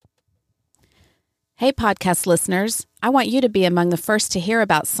Hey, podcast listeners. I want you to be among the first to hear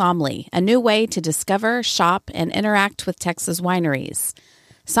about Somely, a new way to discover, shop, and interact with Texas wineries.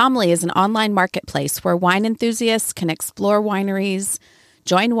 Somely is an online marketplace where wine enthusiasts can explore wineries,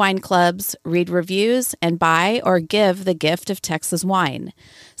 join wine clubs, read reviews, and buy or give the gift of Texas wine.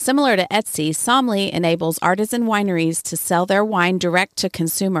 Similar to Etsy, Somely enables artisan wineries to sell their wine direct to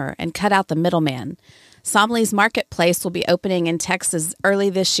consumer and cut out the middleman. Somely's marketplace will be opening in Texas early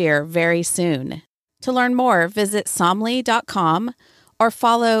this year, very soon. To learn more, visit somely.com or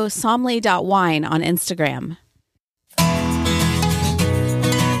follow somely.wine on Instagram.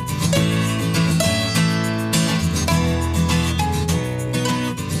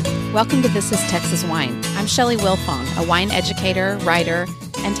 Welcome to This is Texas Wine. I'm Shelley Wilfong, a wine educator, writer,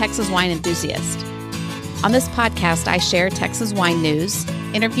 and Texas wine enthusiast. On this podcast, I share Texas wine news,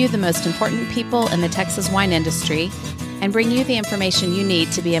 interview the most important people in the Texas wine industry, and bring you the information you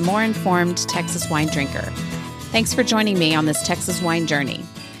need to be a more informed Texas wine drinker. Thanks for joining me on this Texas wine journey.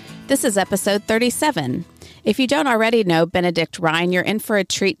 This is episode 37. If you don't already know Benedict Rhine, you're in for a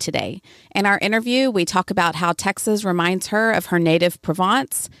treat today. In our interview, we talk about how Texas reminds her of her native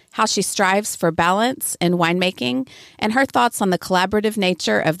Provence, how she strives for balance in winemaking, and her thoughts on the collaborative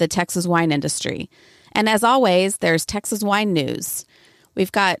nature of the Texas wine industry. And as always, there's Texas wine news.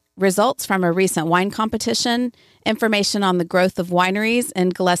 We've got results from a recent wine competition, information on the growth of wineries in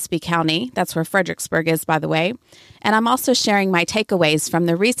Gillespie County. That's where Fredericksburg is, by the way. And I'm also sharing my takeaways from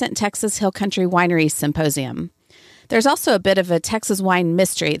the recent Texas Hill Country Winery Symposium. There's also a bit of a Texas wine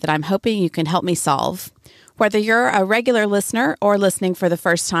mystery that I'm hoping you can help me solve. Whether you're a regular listener or listening for the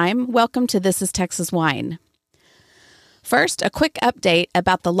first time, welcome to This is Texas Wine. First, a quick update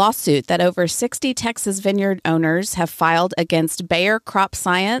about the lawsuit that over 60 Texas vineyard owners have filed against Bayer Crop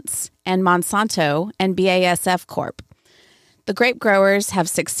Science and Monsanto and BASF Corp. The grape growers have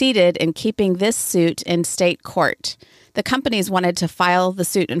succeeded in keeping this suit in state court. The companies wanted to file the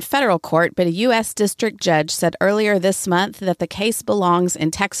suit in federal court, but a U.S. district judge said earlier this month that the case belongs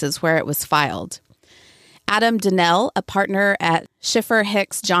in Texas where it was filed. Adam Donnell, a partner at Schiffer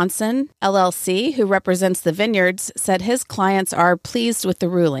Hicks Johnson, LLC, who represents the vineyards, said his clients are pleased with the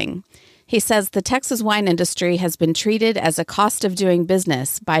ruling. He says the Texas wine industry has been treated as a cost of doing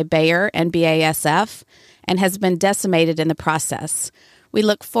business by Bayer and BASF and has been decimated in the process. We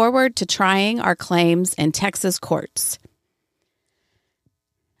look forward to trying our claims in Texas courts.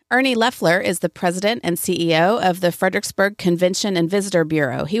 Ernie Loeffler is the president and CEO of the Fredericksburg Convention and Visitor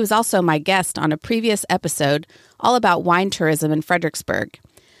Bureau. He was also my guest on a previous episode all about wine tourism in Fredericksburg.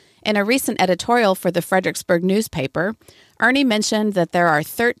 In a recent editorial for the Fredericksburg newspaper, Ernie mentioned that there are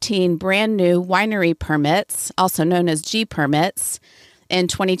 13 brand new winery permits, also known as G permits, in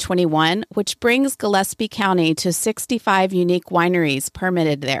 2021, which brings Gillespie County to 65 unique wineries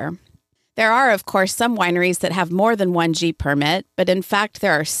permitted there. There are, of course, some wineries that have more than one G permit, but in fact,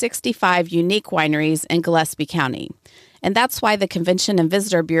 there are 65 unique wineries in Gillespie County. And that's why the Convention and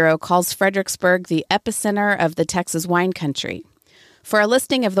Visitor Bureau calls Fredericksburg the epicenter of the Texas wine country. For a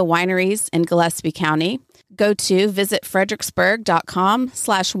listing of the wineries in Gillespie County, go to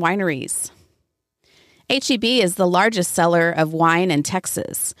visitfredericksburg.com/wineries. H-E-B is the largest seller of wine in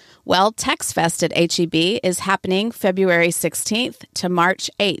Texas. Well, TexFest at H-E-B is happening February 16th to March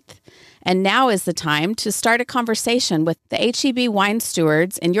 8th. And now is the time to start a conversation with the H-E-B wine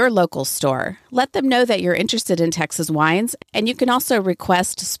stewards in your local store. Let them know that you're interested in Texas wines, and you can also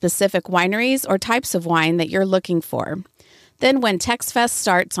request specific wineries or types of wine that you're looking for. Then when TexFest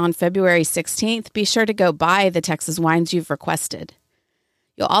starts on February 16th, be sure to go buy the Texas wines you've requested.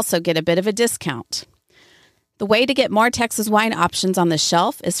 You'll also get a bit of a discount. The way to get more Texas wine options on the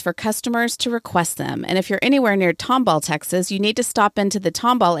shelf is for customers to request them. And if you're anywhere near Tomball, Texas, you need to stop into the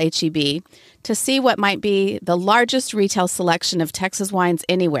Tomball H-E-B to see what might be the largest retail selection of Texas wines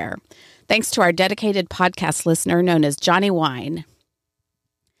anywhere, thanks to our dedicated podcast listener known as Johnny Wine.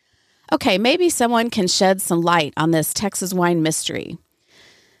 Okay, maybe someone can shed some light on this Texas wine mystery.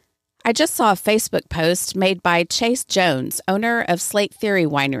 I just saw a Facebook post made by Chase Jones, owner of Slate Theory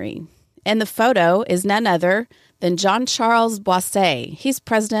Winery. And the photo is none other than Jean-Charles Boisset. He's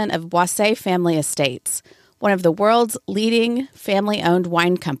president of Boisset Family Estates, one of the world's leading family-owned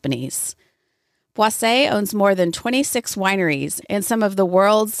wine companies. Boisset owns more than 26 wineries in some of the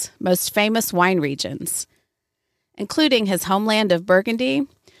world's most famous wine regions, including his homeland of Burgundy,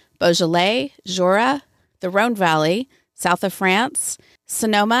 Beaujolais, Jura, the Rhone Valley, south of France,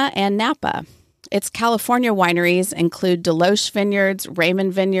 Sonoma, and Napa. Its California wineries include Deloche Vineyards,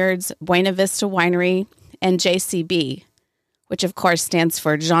 Raymond Vineyards, Buena Vista Winery, and JCB, which of course stands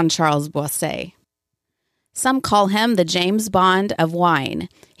for Jean-Charles Boisset. Some call him the James Bond of wine.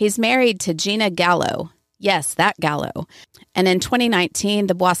 He's married to Gina Gallo. Yes, that Gallo. And in 2019,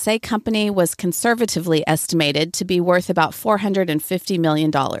 the Boisset Company was conservatively estimated to be worth about $450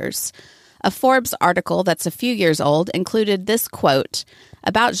 million. A Forbes article that's a few years old included this quote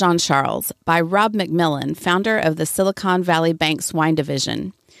about Jean-Charles by Rob McMillan, founder of the Silicon Valley Bank's wine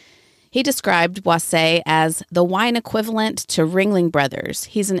division. He described Boisset as the wine equivalent to Ringling Brothers.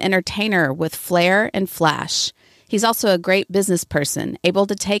 He's an entertainer with flair and flash. He's also a great business person, able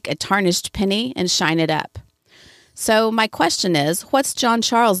to take a tarnished penny and shine it up. So my question is, what's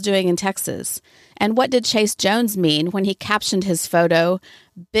Jean-Charles doing in Texas? And what did Chase Jones mean when he captioned his photo,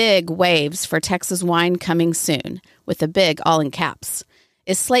 "Big waves for Texas wine coming soon," with a big all in caps?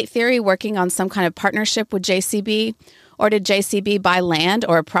 Is Slate Theory working on some kind of partnership with JCB? Or did JCB buy land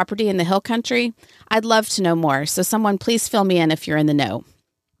or a property in the Hill Country? I'd love to know more, so someone please fill me in if you're in the know.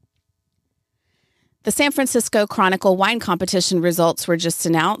 The San Francisco Chronicle wine competition results were just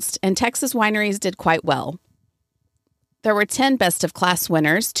announced, and Texas wineries did quite well. There were 10 best-of-class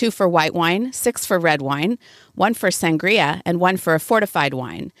winners, 2 for white wine, 6 for red wine, 1 for sangria, and 1 for a fortified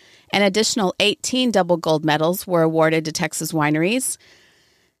wine. An additional 18 double gold medals were awarded to Texas wineries.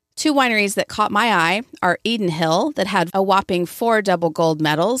 2 wineries that caught my eye are Eden Hill, that had a whopping 4 double gold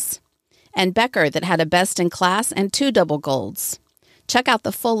medals, and Becker, that had a best in class and 2 double golds. Check out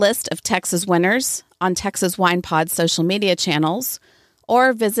the full list of Texas winners on Texas Wine Pod's social media channels,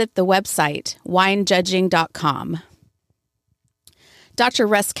 or visit the website winejudging.com. Dr.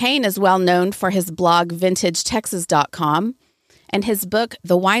 Russ Kane is well known for his blog vintagetexas.com and his book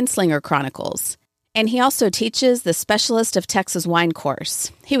The Wineslinger Chronicles. And he also teaches the Specialist of Texas Wine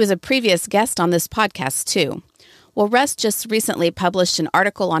course. He was a previous guest on this podcast, too. Well, Russ just recently published an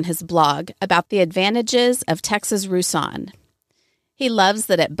article on his blog about the advantages of Texas Roussanne. He loves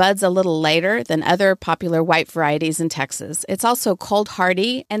that it buds a little later than other popular white varieties in Texas. It's also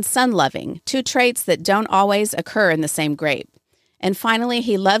cold-hardy and sun-loving, 2 traits that don't always occur in the same grape. And finally,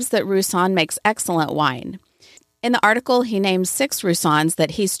 he loves that Roussanne makes excellent wine. In the article, he names 6 Roussannes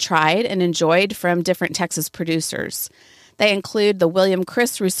that he's tried and enjoyed from different Texas producers. They include the William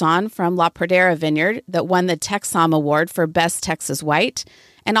Chris Roussanne from La Pradera Vineyard that won the Texom Award for Best Texas White,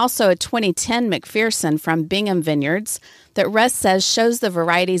 and also a 2010 McPherson from Bingham Vineyards that Russ says shows the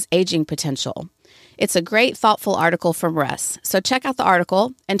variety's aging potential. It's a great, thoughtful article from Russ. So check out the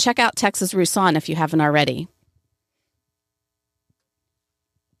article and check out Texas Roussanne if you haven't already.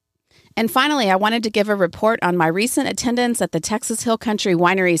 And finally, I wanted to give a report on my recent attendance at the Texas Hill Country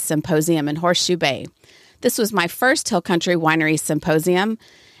Wineries Symposium in Horseshoe Bay. This was my first Hill Country Wineries Symposium,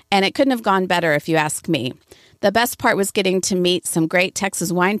 and it couldn't have gone better if you ask me. The best part was getting to meet some great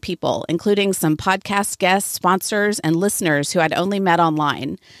Texas wine people, including some podcast guests, sponsors, and listeners who I'd only met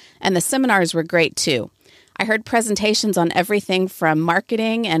online. And the seminars were great, too. I heard presentations on everything from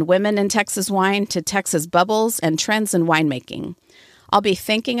marketing and women in Texas wine to Texas bubbles and trends in winemaking. I'll be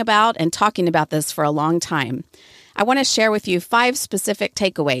thinking about and talking about this for a long time. I want to share with you 5 specific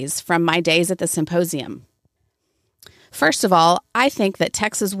takeaways from my days at the symposium. First of all, I think that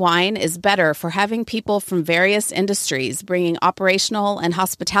Texas wine is better for having people from various industries bringing operational and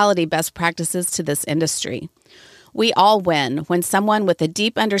hospitality best practices to this industry. We all win when someone with a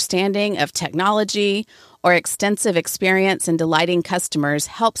deep understanding of technology or extensive experience in delighting customers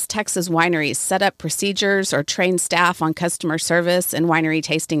helps Texas wineries set up procedures or train staff on customer service in winery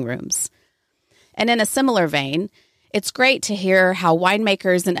tasting rooms. And in a similar vein, it's great to hear how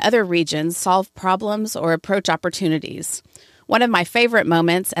winemakers in other regions solve problems or approach opportunities. One of my favorite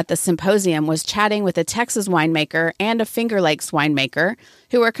moments at the symposium was chatting with a Texas winemaker and a Finger Lakes winemaker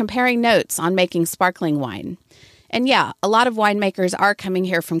who were comparing notes on making sparkling wine. And yeah, a lot of winemakers are coming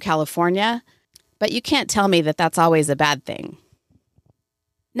here from California, but you can't tell me that that's always a bad thing.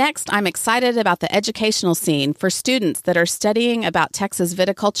 Next, I'm excited about the educational scene for students that are studying about Texas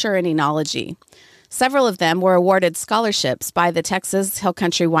viticulture and enology. Several of them were awarded scholarships by the Texas Hill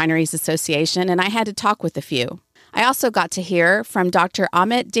Country Wineries Association, and I had to talk with a few. I also got to hear from Dr.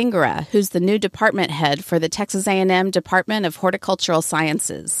 Amit Dingara, who's the new department head for the Texas A&M Department of Horticultural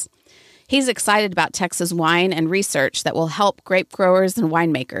Sciences. He's excited about Texas wine and research that will help grape growers and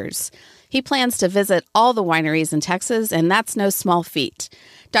winemakers. He plans to visit all the wineries in Texas, and that's no small feat.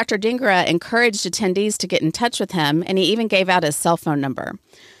 Dr. Dingara encouraged attendees to get in touch with him, and he even gave out his cell phone number.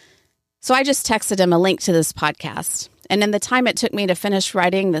 So I just texted him a link to this podcast. And in the time it took me to finish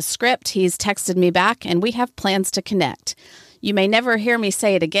writing the script, he's texted me back, and we have plans to connect. You may never hear me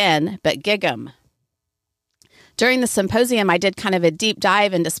say it again, but gig 'em. During the symposium, I did kind of a deep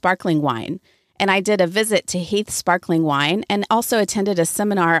dive into sparkling wine, and I did a visit to Heath Sparkling Wine and also attended a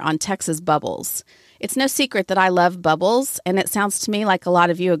seminar on Texas bubbles. It's no secret that I love bubbles, and it sounds to me like a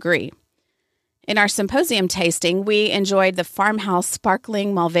lot of you agree. In our symposium tasting, we enjoyed the Farmhouse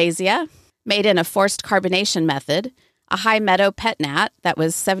Sparkling Malvasia, made in a forced carbonation method, a High Meadow Pet Nat that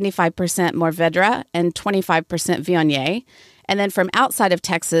was 75% Mourvedre and 25% Viognier, and then from outside of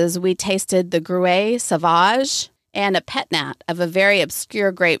Texas, we tasted the Gruet Sauvage and a Pet Nat of a very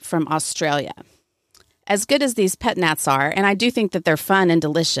obscure grape from Australia. As good as these Pet Nats are, and I do think that they're fun and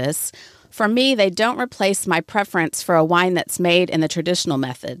delicious, for me, they don't replace my preference for a wine that's made in the traditional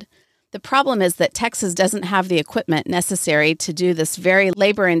method. The problem is that Texas doesn't have the equipment necessary to do this very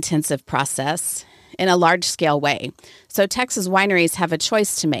labor-intensive process in a large-scale way. So Texas wineries have a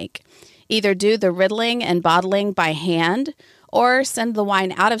choice to make. Either do the riddling and bottling by hand or send the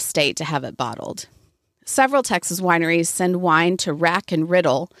wine out of state to have it bottled. Several Texas wineries send wine to Rack and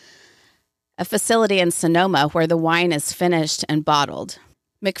Riddle, a facility in Sonoma where the wine is finished and bottled.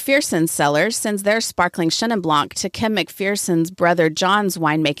 McPherson Cellars sends their sparkling Chenin Blanc to Kim McPherson's brother John's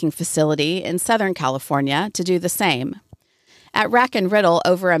winemaking facility in Southern California to do the same. At Rack and Riddle,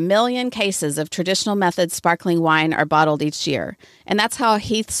 over 1 million cases of traditional method sparkling wine are bottled each year, and that's how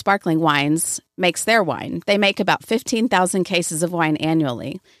Heath Sparkling Wines makes their wine. They make about 15,000 cases of wine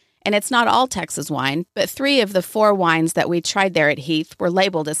annually. And it's not all Texas wine, but 3 of the 4 wines that we tried there at Heath were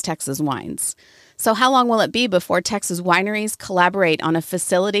labeled as Texas wines. So how long will it be before Texas wineries collaborate on a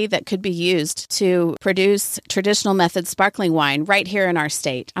facility that could be used to produce traditional method sparkling wine right here in our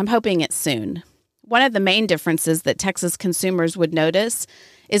state? I'm hoping it's soon. One of the main differences that Texas consumers would notice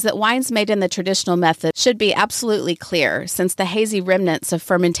is that wines made in the traditional method should be absolutely clear, since the hazy remnants of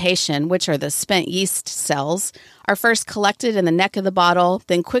fermentation, which are the spent yeast cells, are first collected in the neck of the bottle,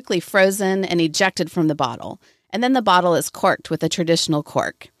 then quickly frozen and ejected from the bottle. And then the bottle is corked with a traditional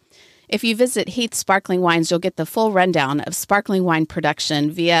cork. If you visit Heath Sparkling Wines, you'll get the full rundown of sparkling wine production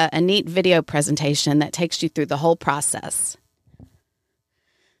via a neat video presentation that takes you through the whole process.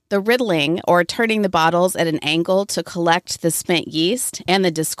 The riddling, or turning the bottles at an angle to collect the spent yeast, and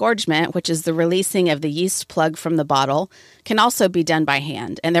the disgorgement, which is the releasing of the yeast plug from the bottle, can also be done by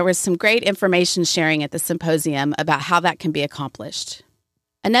hand. And there was some great information sharing at the symposium about how that can be accomplished.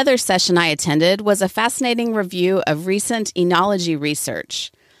 Another session I attended was a fascinating review of recent enology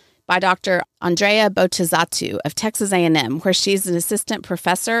research by Dr. Andrea Botezatu of Texas A&M, where she's an assistant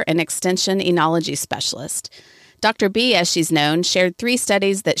professor and extension enology specialist. Dr. B, as she's known, shared 3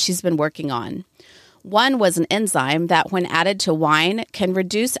 studies that she's been working on. One was an enzyme that, when added to wine, can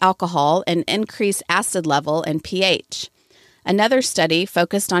reduce alcohol and increase acid level and pH. Another study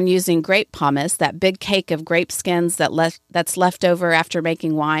focused on using grape pomace, that big cake of grape skins that's left over after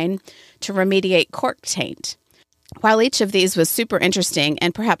making wine, to remediate cork taint. While each of these was super interesting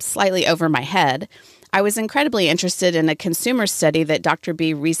and perhaps slightly over my head, I was incredibly interested in a consumer study that Dr.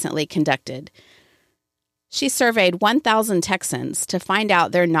 B recently conducted. She surveyed 1,000 Texans to find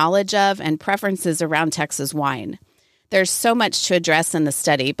out their knowledge of and preferences around Texas wine. There's so much to address in the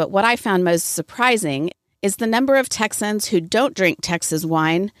study, but what I found most surprising is the number of Texans who don't drink Texas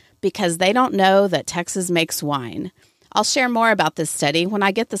wine because they don't know that Texas makes wine. I'll share more about this study when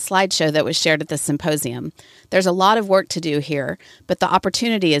I get the slideshow that was shared at the symposium. There's a lot of work to do here, but the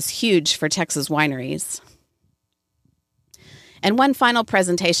opportunity is huge for Texas wineries. And one final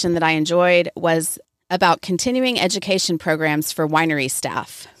presentation that I enjoyed was about continuing education programs for winery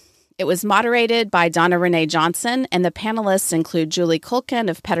staff. It was moderated by Donna Renee Johnson, and the panelists include Julie Culkin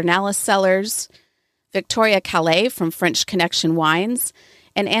of Pedernales Cellars, Victoria Calais from French Connection Wines,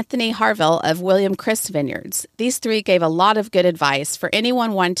 and Anthony Harville of William Chris Vineyards. These 3 gave a lot of good advice for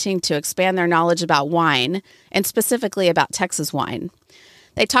anyone wanting to expand their knowledge about wine, and specifically about Texas wine.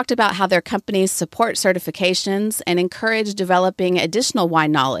 They talked about how their companies support certifications and encourage developing additional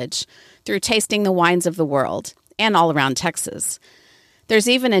wine knowledge through tasting the wines of the world and all around Texas. There's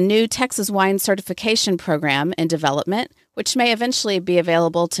even a new Texas wine certification program in development, which may eventually be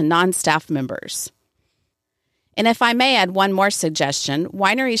available to non-staff members. And if I may add one more suggestion,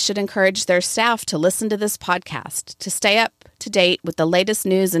 wineries should encourage their staff to listen to this podcast to stay up to date with the latest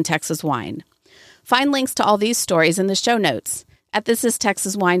news in Texas wine. Find links to all these stories in the show notes at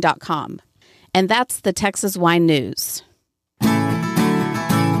thisistexaswine.com. And that's the Texas Wine News.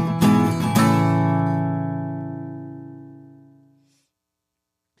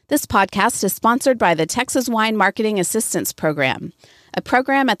 This podcast is sponsored by the Texas Wine Marketing Assistance Program, a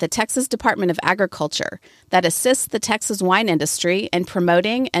program at the Texas Department of Agriculture that assists the Texas wine industry in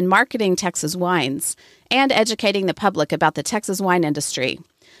promoting and marketing Texas wines and educating the public about the Texas wine industry.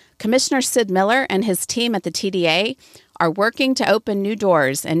 Commissioner Sid Miller and his team at the TDA are working to open new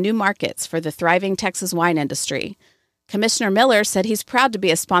doors and new markets for the thriving Texas wine industry. Commissioner Miller said he's proud to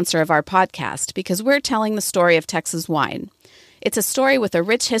be a sponsor of our podcast because we're telling the story of Texas wine. It's a story with a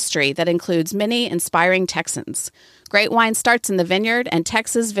rich history that includes many inspiring Texans. Great wine starts in the vineyard, and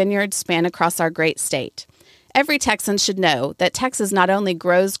Texas vineyards span across our great state. Every Texan should know that Texas not only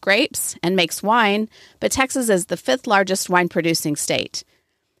grows grapes and makes wine, but Texas is the fifth largest wine-producing state.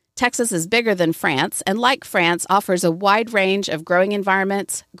 Texas is bigger than France, and like France, offers a wide range of growing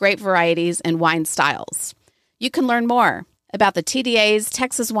environments, grape varieties, and wine styles. You can learn more about the TDA's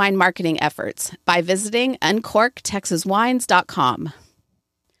Texas wine marketing efforts by visiting uncorktexaswines.com.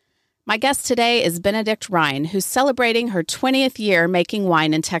 My guest today is Benedict Rhine, who's celebrating her 20th year making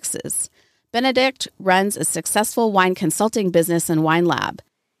wine in Texas. Benedict runs a successful wine consulting business and wine lab,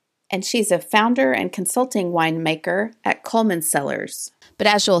 and she's a founder and consulting winemaker at Coleman Cellars. But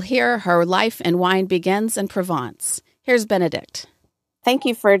as you'll hear, her life in wine begins in Provence. Here's Benedict. Thank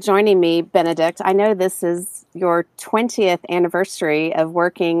you for joining me, Benedict. I know this is your 20th anniversary of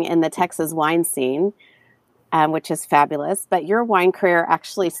working in the Texas wine scene, which is fabulous. But your wine career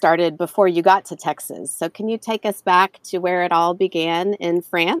actually started before you got to Texas. So can you take us back to where it all began in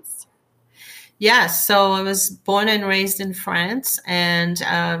France? Yes, so I was born and raised in France, and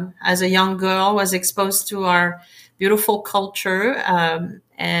as a young girl was exposed to our beautiful culture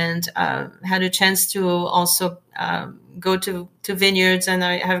and had a chance to also go to vineyards, and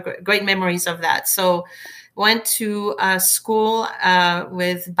I have great memories of that. So went to school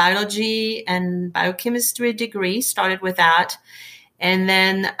with biology and biochemistry degree, started with that, and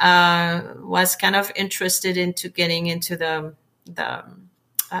then was kind of interested into getting into the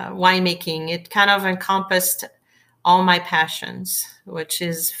winemaking. It kind of encompassed all my passions, which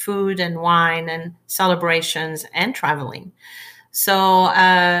is food and wine and celebrations and traveling. So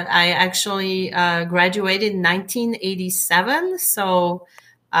I actually graduated in 1987. So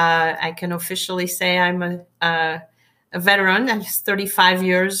I can officially say I'm a veteran. I have 35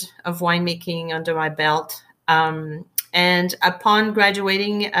 years of winemaking under my belt. And upon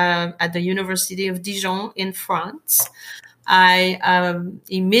graduating at the University of Dijon in France, I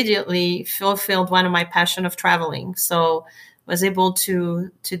immediately fulfilled one of my passion of traveling. So was able to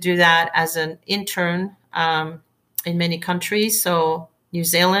do that as an intern in many countries. So New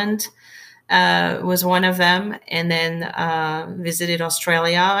Zealand was one of them, and then visited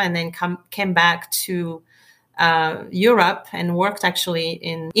Australia, and then came back to Europe and worked actually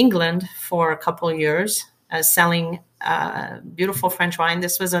in England for a couple of years, selling beautiful French wine.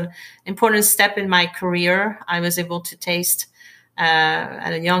 This was an important step in my career. I was able to taste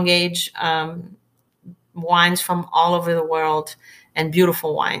at a young age wines from all over the world and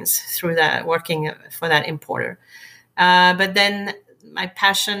beautiful wines through that, working for that importer. But then my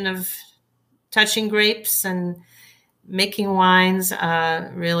passion of touching grapes and making wines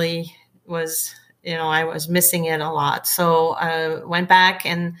really was, I was missing it a lot. So I went back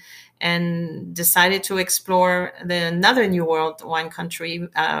and decided to explore another New World wine country,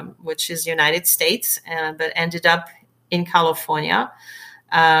 which is United States, but ended up in California.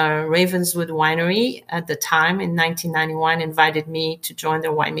 Ravenswood Winery at the time in 1991 invited me to join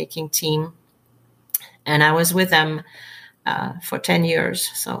their winemaking team. And I was with them for 10 years,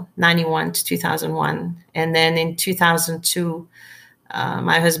 so 91 to 2001. And then in 2002,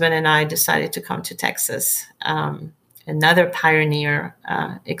 my husband and I decided to come to Texas. Another pioneer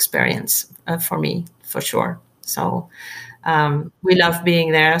experience for me, for sure. So we love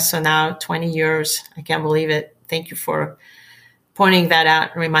being there. So now 20 years, I can't believe it. Thank you for pointing that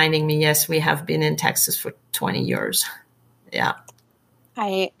out, reminding me, yes, we have been in Texas for 20 years. Yeah.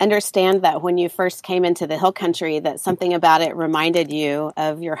 I understand that when you first came into the Hill Country, that something about it reminded you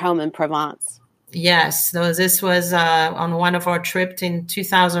of your home in Provence. Yes. So this was on one of our trips in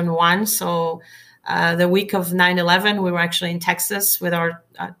 2001. So the week of 9/11, we were actually in Texas with our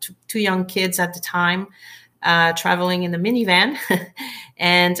two young kids at the time, traveling in the minivan.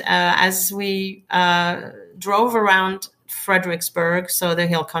 And as we drove around Fredericksburg, so the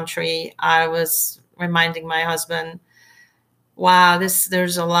Hill Country, I was reminding my husband, wow,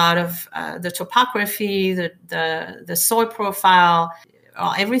 there's a lot of the topography, the soil profile,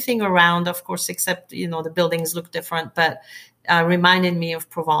 everything around, of course, except, the buildings look different, but reminded me of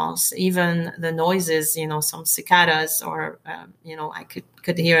Provence. Even the noises, some cicadas, or I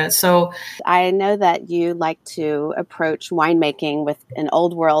could hear it. So I know that you like to approach winemaking with an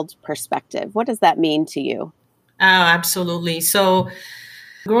old world perspective. What does that mean to you? Oh, absolutely. So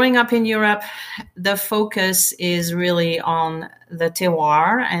growing up in Europe, the focus is really on the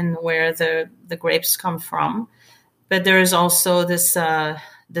terroir and where the grapes come from. But there is also this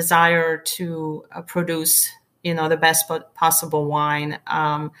desire to produce the best possible wine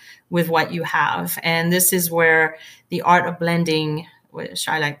with what you have. And this is where the art of blending, which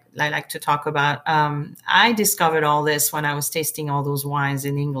I like to talk about. I discovered all this when I was tasting all those wines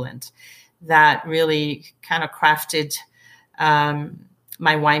in England that really kind of crafted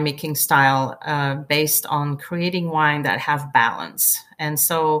my winemaking style based on creating wine that have balance. And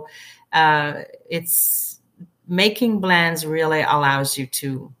so it's making blends really allows you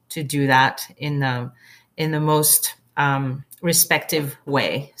to do that in the most respective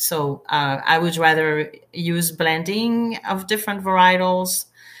way. So I would rather use blending of different varietals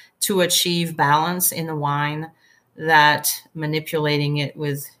to achieve balance in the wine that manipulating it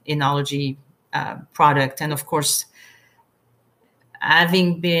with enology product. And of course,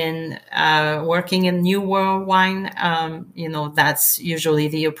 having been working in New World wine, that's usually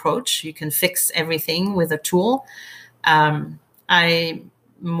the approach. You can fix everything with a tool. I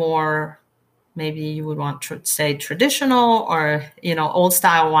more, maybe you would want to say traditional or, old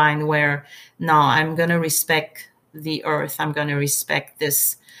style wine where, no, I'm going to respect the earth. I'm going to respect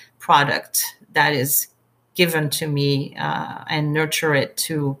this product that is given to me and nurture it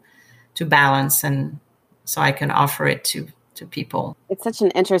to balance. And so I can offer it to people. It's such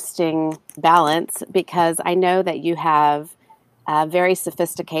an interesting balance because I know that you have a very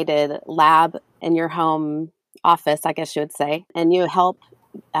sophisticated lab in your home office, I guess you would say, and you help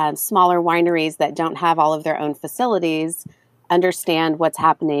smaller wineries that don't have all of their own facilities understand what's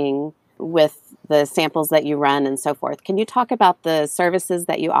happening with the samples that you run and so forth. Can you talk about the services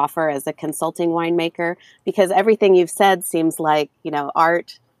that you offer as a consulting winemaker? Because everything you've said seems like,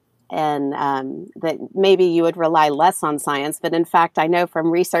 art, and that maybe you would rely less on science. But in fact, I know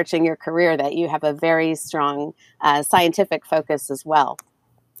from researching your career that you have a very strong scientific focus as well.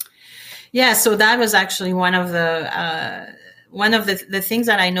 Yeah, so that was actually one of the things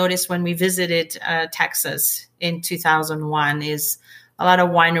that I noticed when we visited Texas in 2001 is a lot of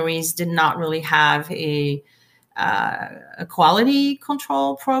wineries did not really have a quality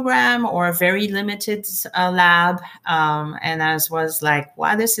control program or a very limited lab. And I was like,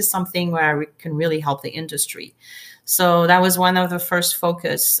 wow, this is something where we can really help the industry. So that was one of the first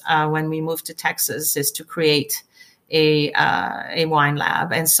focus when we moved to Texas, is to create a wine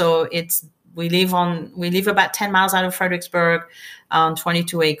lab. And so we live about 10 miles out of Fredericksburg on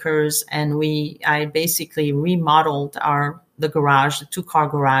 22 acres. And I basically remodeled the 2-car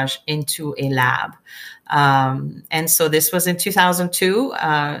garage into a lab. And so this was in 2002,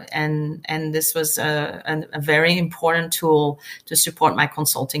 and this was a very important tool to support my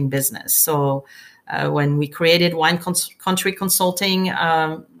consulting business. So when we created Wine Country Consulting,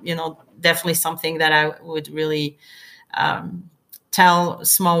 definitely something that I would really tell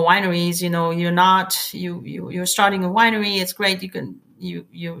small wineries, you're starting a winery. It's great.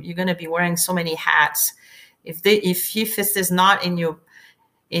 You're going to be wearing so many hats. If this is not in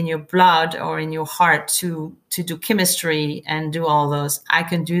your blood or in your heart to do chemistry and do all those, I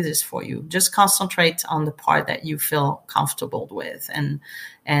can do this for you. Just concentrate on the part that you feel comfortable with. And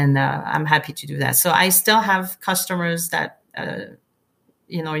I'm happy to do that. So I still have customers that,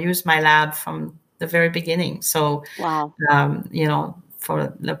 use my lab from the very beginning. So, wow.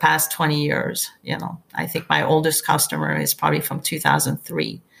 For the past 20 years, I think my oldest customer is probably from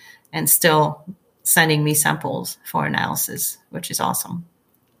 2003 and still sending me samples for analysis, which is awesome.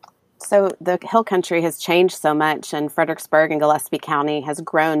 So the Hill Country has changed so much, and Fredericksburg and Gillespie County has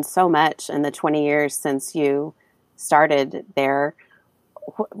grown so much in the 20 years since you started there.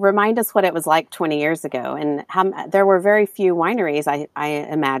 Remind us what it was like 20 years ago, and how there were very few wineries, I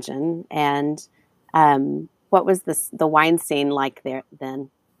imagine. And what was the wine scene like there then?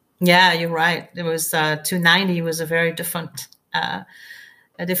 Yeah, you're right. It was 290 was a very different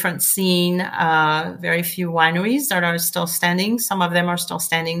scene. Very few wineries that are still standing. Some of them are still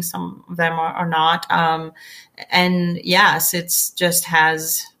standing. Some of them are not. And yes, it's just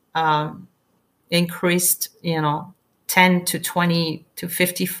has increased, 10 to 20 to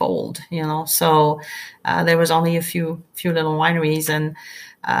 50 fold, So there was only a few little wineries. And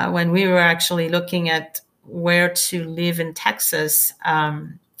when we were actually looking at where to live in Texas,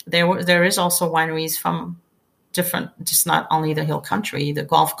 there is also wineries from different, just not only the Hill Country, the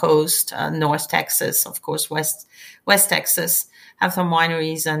Gulf Coast, North Texas, of course, West Texas have some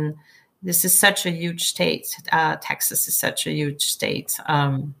wineries. And this is such a huge state. Texas is such a huge state.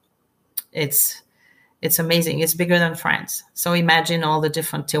 It's amazing. It's bigger than France. So imagine all the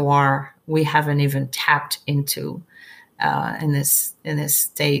different terroir we haven't even tapped into in this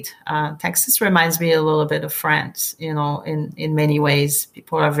state. Texas reminds me a little bit of France, in many ways.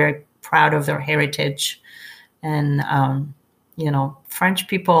 People are very proud of their heritage. And, French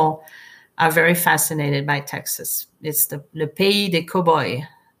people are very fascinated by Texas. It's the Le Pays des Cowboys,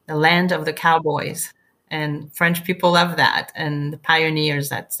 the land of the cowboys. And French people love that. And the pioneers,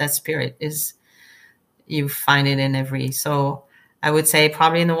 that spirit is, you find it in every. So I would say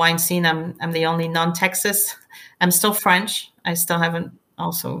probably in the wine scene, I'm the only non-Texas. I'm still French. I still haven't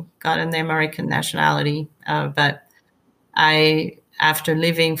also gotten the American nationality. But after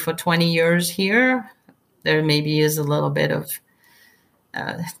living for 20 years here, there maybe is a little bit of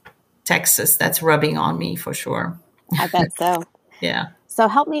Texas that's rubbing on me for sure. I bet so. Yeah. So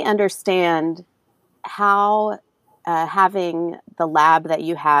help me understand how having the lab that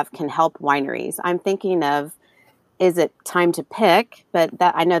you have can help wineries. I'm thinking of, is it time to pick? But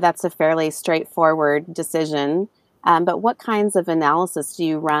that, I know that's a fairly straightforward decision. But what kinds of analysis do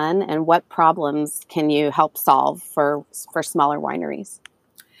you run, and what problems can you help solve for smaller wineries?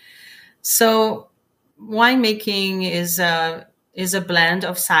 So winemaking is a blend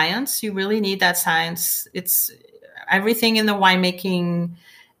of science. You really need that science. It's everything in the winemaking,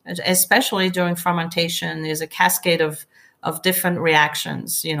 especially during fermentation, is a cascade of different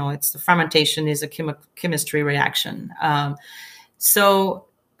reactions. It's the fermentation is a chemistry reaction. So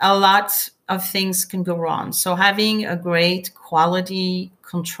a lot of things can go wrong. So having a great quality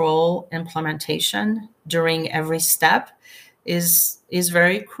control implementation during every step is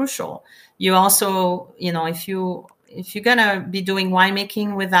very crucial. You also, if you're gonna be doing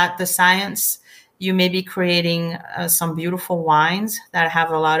winemaking without the science, you may be creating some beautiful wines that have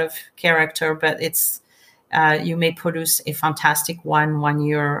a lot of character, but you may produce a fantastic wine 1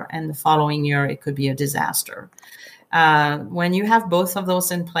 year, and the following year it could be a disaster. When you have both of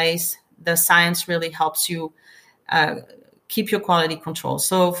those in place, the science really helps you keep your quality control.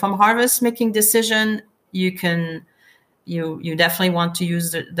 So from harvest making decision, you definitely want to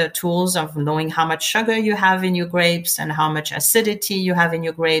use the tools of knowing how much sugar you have in your grapes and how much acidity you have in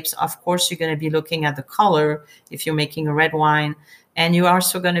your grapes. Of course, you're going to be looking at the color if you're making a red wine, and you're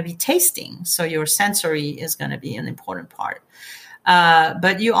also going to be tasting. So your sensory is going to be an important part.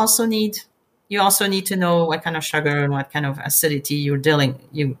 But you also need to know what kind of sugar and what kind of acidity you're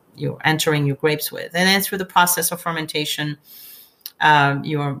entering your grapes with. And then through the process of fermentation,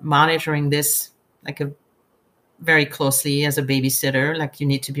 you're monitoring this very closely as a babysitter. Like, you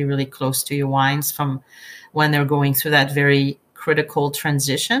need to be really close to your wines from when they're going through that very critical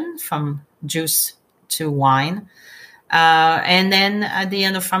transition from juice to wine. And then at the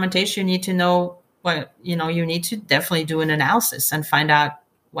end of fermentation, you need to know you need to definitely do an analysis and find out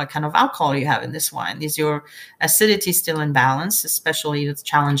what kind of alcohol you have in this wine. Is your acidity still in balance, especially with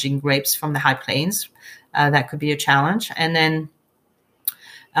challenging grapes from the high plains? That could be a challenge. And then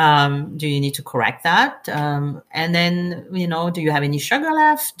do you need to correct that? And then, do you have any sugar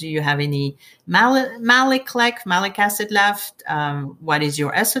left? Do you have any malic acid left? What is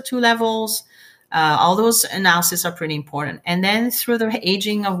your SO2 levels? All those analyses are pretty important. And then through the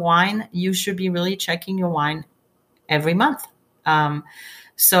aging of wine, you should be really checking your wine every month. To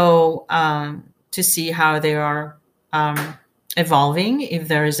see how they are evolving, if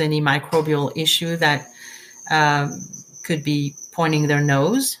there is any microbial issue that could be pointing their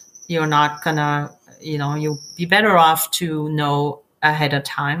nose, you're not gonna, you'll be better off to know ahead of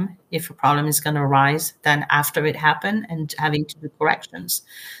time if a problem is going to arise than after it happened and having to do corrections.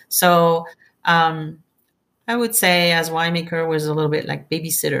 So I would say as winemaker was a little bit like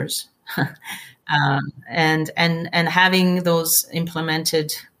babysitters. And having those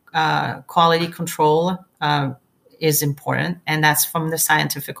implemented quality control is important, and that's from the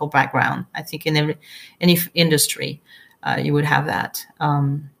scientific background. I think in any industry you would have that,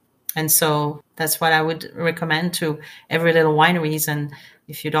 and so that's what I would recommend to every little wineries. And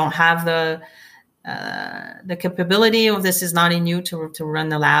if you don't have the capability, or this is not in you to run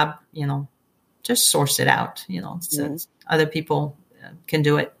the lab, just source it out. Other people can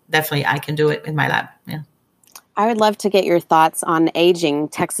do it. Definitely, I can do it in my lab. Yeah. I would love to get your thoughts on aging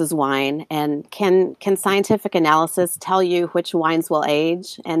Texas wine, and can scientific analysis tell you which wines will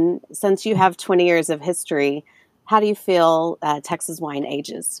age? And since you have 20 years of history, how do you feel Texas wine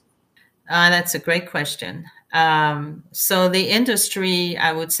ages? That's a great question. So the industry,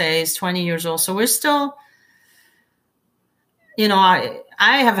 I would say, is 20 years old. So we're still, I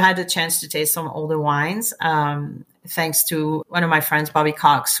have had a chance to taste some older wines. Thanks to one of my friends, Bobby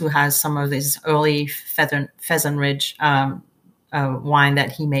Cox, who has some of this early Pheasant Ridge wine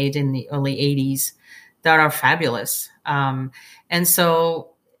that he made in the early 80s that are fabulous. And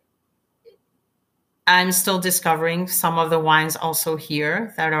so I'm still discovering some of the wines also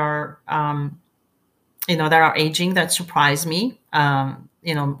here that are, that are aging, that surprise me.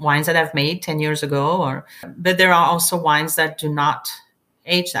 Wines that I've made 10 years ago, but there are also wines that do not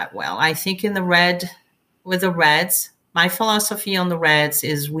age that well. I think with the reds, my philosophy on the reds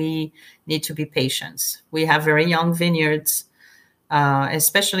is we need to be patient. We have very young vineyards,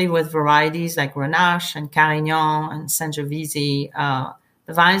 especially with varieties like Grenache and Carignan and Sangiovese.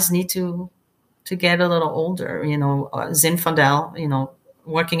 The vines need to get a little older. Zinfandel,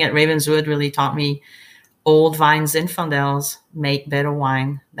 working at Ravenswood really taught me old vine Zinfandels make better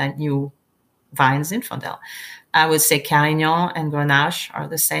wine than new vine Zinfandel. I would say Carignan and Grenache are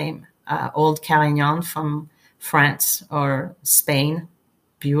the same. Old Carignan from France or Spain,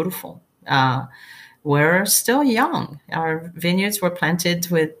 beautiful. We're still young. Our vineyards were planted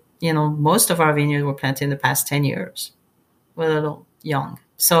most of our vineyards were planted in the past 10 years. We're a little young.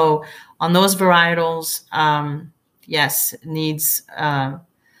 So on those varietals, yes, we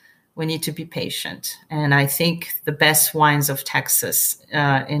need to be patient. And I think the best wines of Texas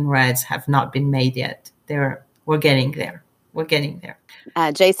in reds have not been made yet. We're getting there. We're getting there.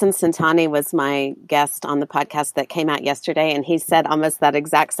 Jason Santani was my guest on the podcast that came out yesterday, and he said almost that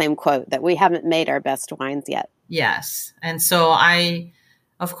exact same quote, that we haven't made our best wines yet. Yes. And so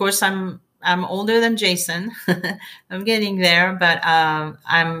of course, I'm older than Jason. I'm getting there, but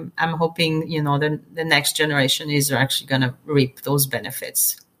I'm hoping, the next generation is actually going to reap those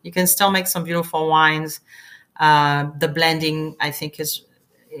benefits. You can still make some beautiful wines. The blending, I think,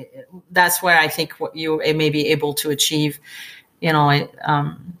 that's where I think what you may be able to achieve, like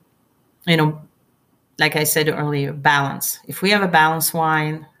I said earlier, balance. If we have a balanced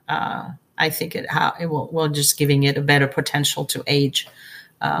wine, I think we're just giving it a better potential to age,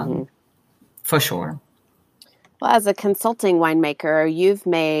 for sure. Well, as a consulting winemaker, you've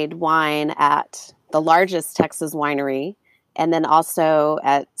made wine at the largest Texas winery, and then also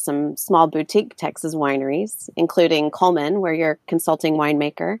at some small boutique Texas wineries, including Coleman, where you're a consulting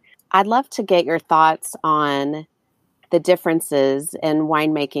winemaker. I'd love to get your thoughts on the differences in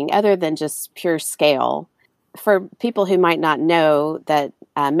winemaking other than just pure scale. For people who might not know, that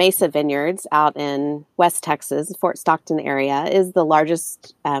Mesa Vineyards out in West Texas, Fort Stockton area, is the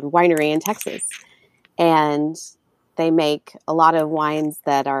largest winery in Texas. And they make a lot of wines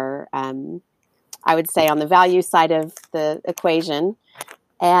that are, I would say, on the value side of the equation.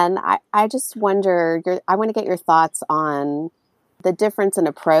 And I just wonder, I want to get your thoughts on the difference in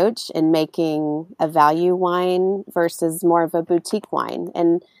approach in making a value wine versus more of a boutique wine.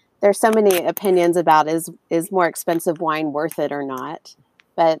 And there's so many opinions about is more expensive wine worth it or not?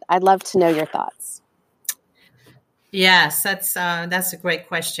 But I'd love to know your thoughts. Yes, that's a great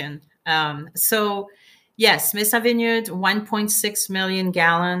question. So yes, Mesa Vineyard, 1.6 million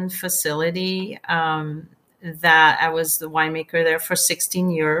gallon facility. That I was the winemaker there for 16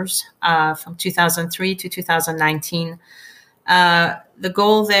 years, from 2003 to 2019. The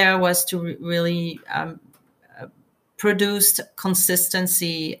goal there was to really produce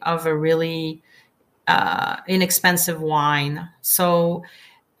consistency of a really inexpensive wine. So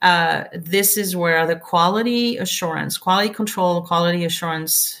this is where the quality control, quality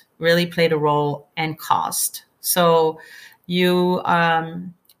assurance really played a role, and cost. So you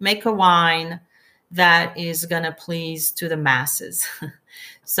make a wine that is going to please to the masses.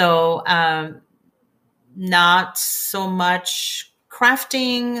 So not so much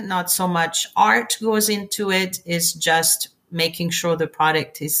crafting, not so much art goes into it. It's just making sure the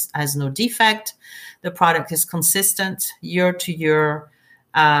product has no defect. The product is consistent year to year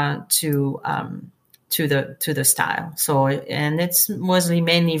to the style. So, and it's mostly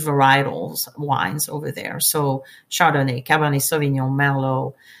mainly varietals wines over there. So Chardonnay, Cabernet Sauvignon,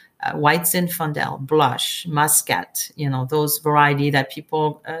 Merlot, White Zinfandel, Blush, Muscat, those variety that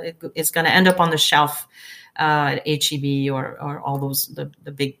people, it's going to end up on the shelf at H-E-B or all those, the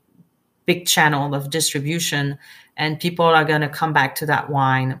big channel of distribution. And people are going to come back to that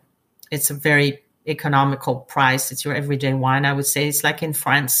wine. It's a very economical price. It's your everyday wine. I would say it's like in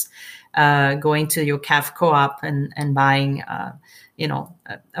France, going to your Cave Co-op and buying, a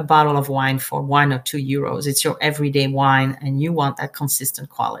bottle of wine for €1 or €2. It's your everyday wine, and you want that consistent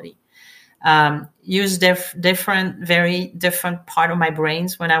quality. Use very different part of my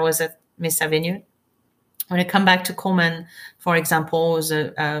brains when I was at Mesa Vineyard. When I come back to Coleman, for example, it was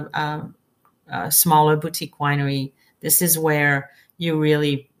a smaller boutique winery. This is where you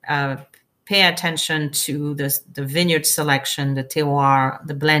really pay attention to the vineyard selection, the terroir,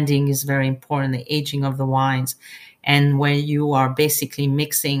 the blending is very important, the aging of the wines, and where you are basically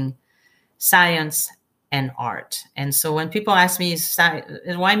mixing science and art. And so when people ask me, is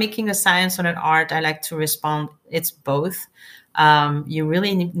winemaking a science or an art, I like to respond, it's both. You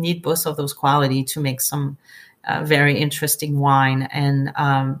really need both of those qualities to make some very interesting wine. And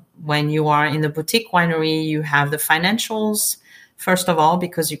when you are in the boutique winery, you have the financials first of all,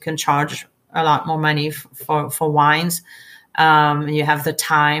 because you can charge a lot more money for wines. You have the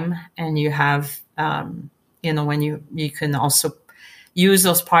time, and you have, when you can also use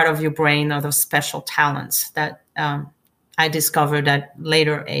those part of your brain or those special talents that I discovered at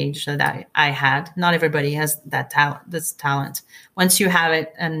later age that I had. Not everybody has that talent. This talent. Once you have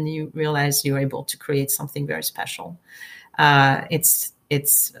it and you realize you're able to create something very special,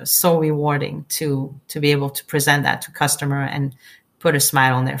 it's so rewarding to be able to present that to customer and put a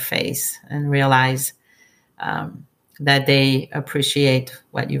smile on their face and realize that they appreciate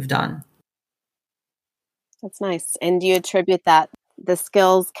what you've done. That's nice. And do you attribute that the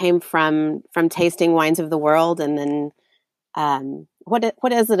skills came from tasting wines of the world, and then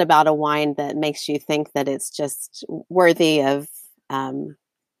what is it about a wine that makes you think that it's just worthy of,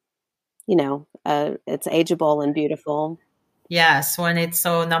 it's ageable and beautiful? Yes, when it's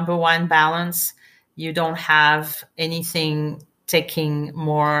so number one, balance, you don't have anything taking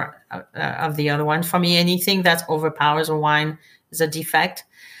more of the other one. For me, anything that overpowers a wine is a defect.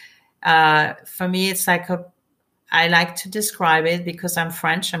 For me, it's like I like to describe it because I'm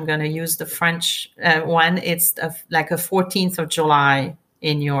French. I'm going to use the French one. It's like a 14th of July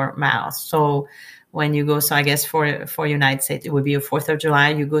in your mouth. So when you go, so I guess for United States, it would be a 4th of July.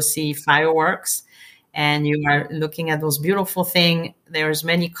 You go see fireworks and you are looking at those beautiful things. There's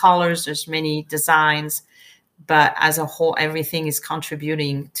many colors, there's many designs, but as a whole, everything is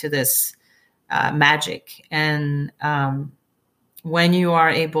contributing to this magic. And when you are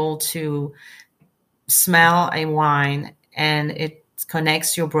able to smell a wine and it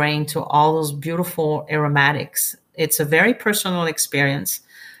connects your brain to all those beautiful aromatics, it's a very personal experience.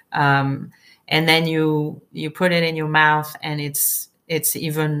 And then you put it in your mouth and it's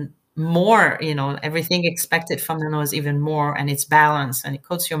even more, everything expected from the nose even more, and it's balanced and it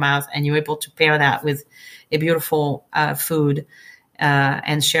coats your mouth, and you're able to pair that with a beautiful food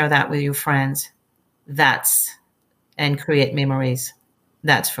and share that with your friends. And create memories.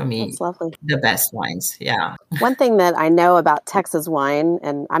 That's for me. That's lovely. The best wines. Yeah. One thing that I know about Texas wine,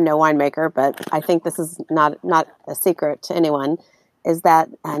 and I'm no winemaker, but I think this is not a secret to anyone, is that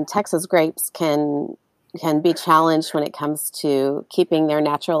Texas grapes can be challenged when it comes to keeping their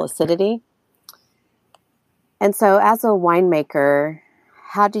natural acidity. And so as a winemaker,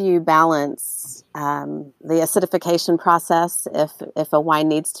 how do you balance the acidification process if a wine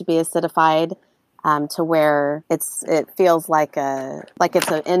needs to be acidified to where it feels like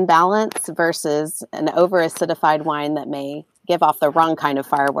it's an imbalance versus an over-acidified wine that may give off the wrong kind of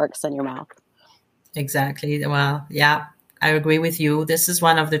fireworks in your mouth? Exactly. Well, yeah, I agree with you. This is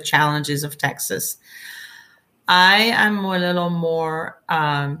one of the challenges of Texas. I am a little more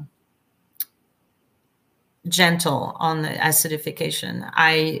gentle on the acidification.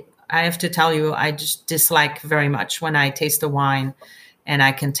 I have to tell you, I just dislike very much when I taste a wine and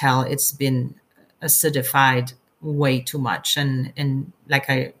I can tell it's been acidified way too much. And like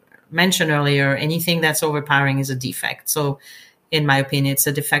I mentioned earlier, anything that's overpowering is a defect. So in my opinion, it's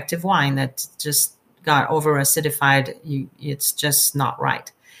a defective wine that just got over acidified. It's just not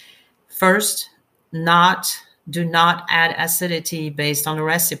right. First, do not add acidity based on a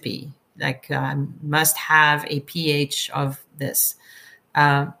recipe. Like must have a pH of this.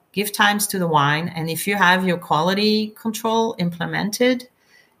 Give times to the wine. And if you have your quality control implemented,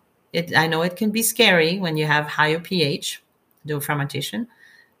 I know it can be scary when you have higher pH during fermentation.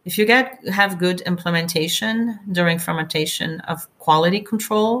 If you have good implementation during fermentation of quality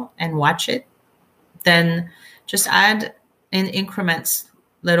control and watch it, then just add in increments,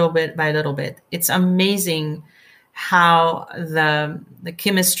 little bit by little bit. It's amazing how the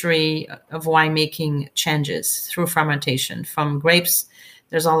chemistry of winemaking changes through fermentation. From grapes,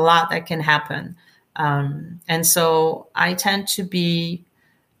 there's a lot that can happen. And so I tend to be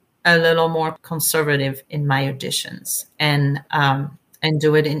a little more conservative in my additions and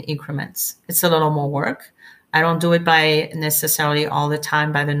do it in increments. It's a little more work. I don't do it by necessarily all the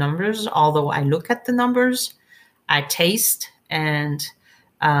time by the numbers, although I look at the numbers, I taste, and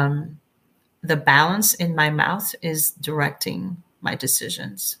the balance in my mouth is directing my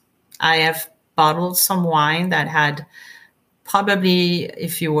decisions. I have bottled some wine that had probably,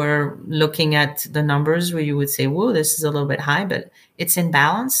 if you were looking at the numbers, where you would say, whoa, this is a little bit high, but it's in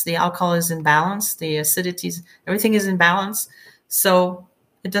balance. The alcohol is in balance. The acidities, everything is in balance. So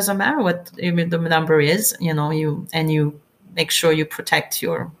it doesn't matter what the number is, you make sure you protect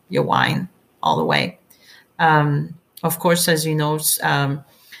your wine all the way. Of course, as you know,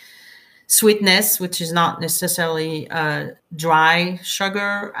 sweetness, which is not necessarily dry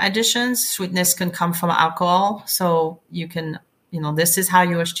sugar additions. Sweetness can come from alcohol. So you can, this is how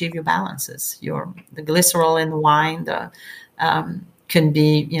you achieve your balances. The glycerol in the wine, the can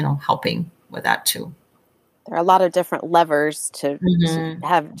be, helping with that too. There are a lot of different levers to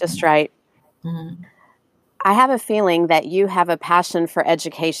have just right. Mm-hmm. I have a feeling that you have a passion for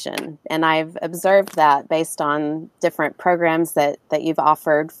education, and I've observed that based on different programs that you've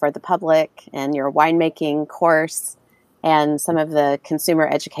offered for the public and your winemaking course and some of the consumer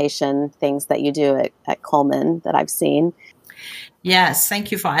education things that you do at Coleman that I've seen. Yes,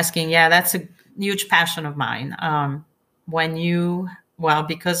 thank you for asking. Yeah, that's a huge passion of mine.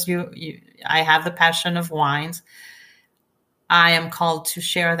 Because I have the passion of wines, I am called to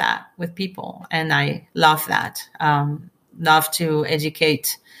share that with people, and I love that. Love to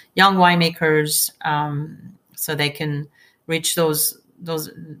educate young winemakers so they can reach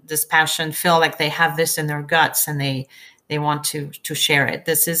this passion, feel like they have this in their guts, and they want to share it.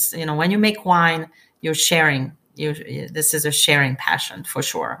 This is, when you make wine, you're sharing. This is a sharing passion for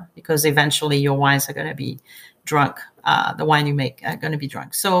sure, because eventually your wines are going to be drunk. The wine you make are going to be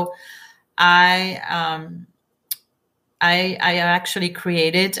drunk. So I actually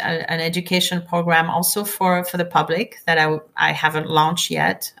created an education program also for the public that I haven't launched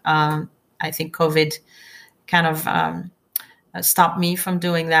yet. I think COVID kind of stopped me from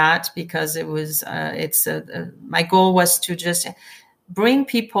doing that, because it was my goal was to just bring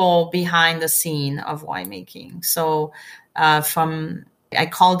people behind the scene of winemaking. So I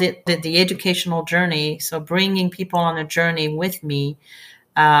called it the educational journey. So bringing people on a journey with me.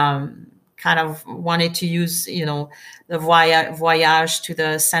 Kind of wanted to use, the voyage to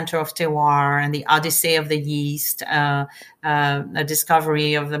the center of terroir and the odyssey of the yeast, a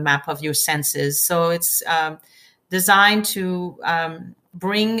discovery of the map of your senses. So it's designed to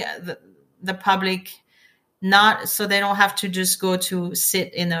bring the public, not so they don't have to just go to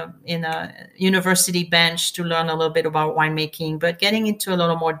sit in a university bench to learn a little bit about winemaking, but getting into a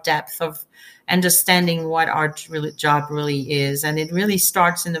little more depth of understanding what our job really is. And it really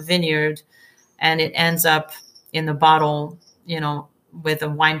starts in the vineyard and it ends up in the bottle, with a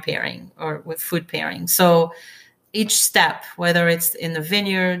wine pairing or with food pairing. So each step, whether it's in the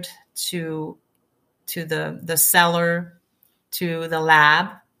vineyard to the cellar, to the lab,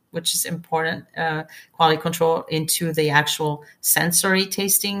 which is important, quality control, into the actual sensory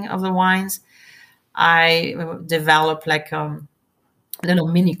tasting of the wines, I develop like little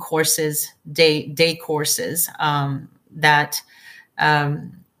mini courses, day courses that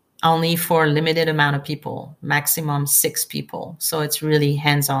only for a limited amount of people, maximum 6 people. So it's really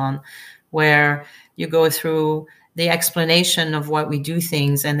hands-on, where you go through the explanation of what we do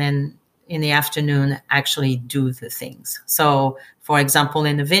things, and then in the afternoon actually do the things. So for example,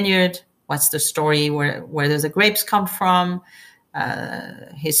 in the vineyard, what's the story? Where does the grapes come from?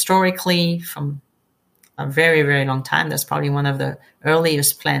 Historically, from a very, very long time. That's probably one of the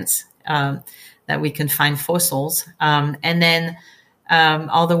earliest plants that we can find fossils. And then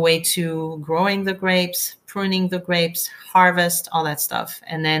all the way to growing the grapes, pruning the grapes, harvest, all that stuff.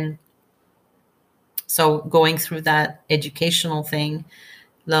 And then, so going through that educational thing,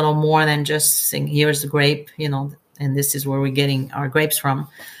 a little more than just saying, here's the grape, and this is where we're getting our grapes from.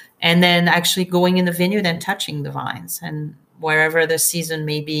 And then actually going in the vineyard and touching the vines, and wherever the season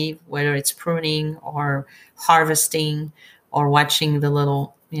may be, whether it's pruning or harvesting or watching the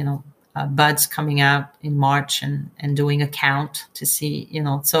little, buds coming out in March and doing a count to see,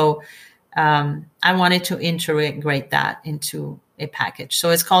 So I wanted to integrate that into a package. So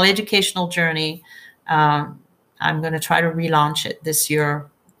it's called Educational Journey. I'm going to try to relaunch it this year.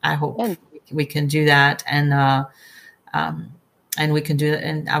 I hope we can do that. And we can do it.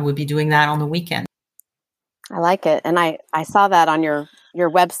 And I will be doing that on the weekend. I like it. And I saw that on your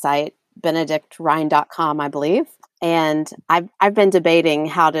website, benedictrine.com, I believe. And I've been debating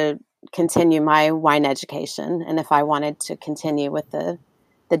how to continue my wine education and if I wanted to continue with the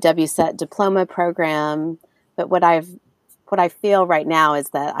WSET diploma program. But what I feel right now is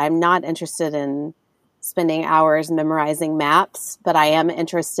that I'm not interested in spending hours memorizing maps, but I am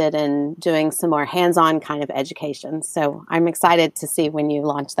interested in doing some more hands-on kind of education. So I'm excited to see when you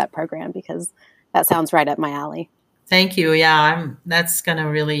launch that program, because that sounds right up my alley. Thank you. Yeah, that's going to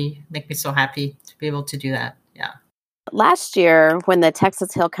really make me so happy to be able to do that. Yeah. Last year, when the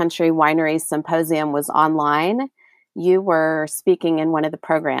Texas Hill Country Wineries Symposium was online, you were speaking in one of the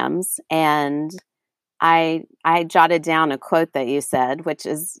programs, and I jotted down a quote that you said, which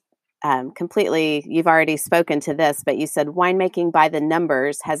is completely, you've already spoken to this, but you said, winemaking by the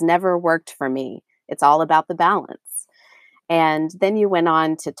numbers has never worked for me. It's all about the balance. And then you went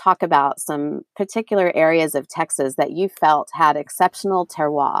on to talk about some particular areas of Texas that you felt had exceptional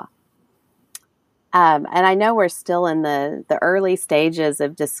terroir. And I know we're still in the early stages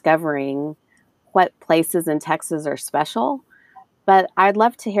of discovering what places in Texas are special, But I'd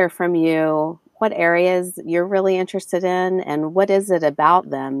love to hear from you what areas you're really interested in, and what is it about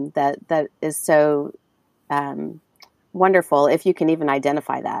them that is so wonderful, if you can even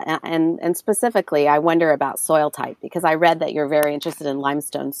identify that. And specifically, I wonder about soil type, because I read that you're very interested in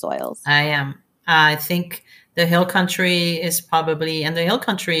limestone soils. I am. I think the hill country is probably, and the hill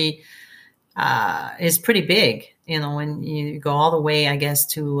country is pretty big. When you go all the way, I guess,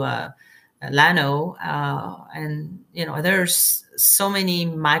 to Llano, and there's so many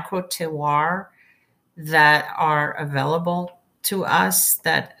micro terroir that are available to us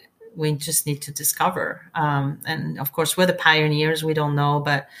that we just need to discover. And of course, we're the pioneers. We don't know,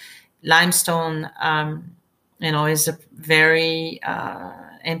 but limestone, is a very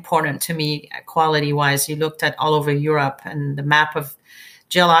important to me quality wise. You looked at all over Europe and the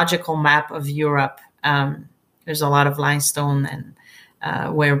geological map of Europe. There's a lot of limestone, and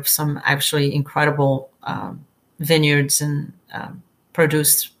where some actually incredible vineyards and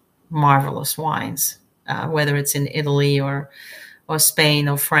produce marvelous wines, whether it's in Italy or Spain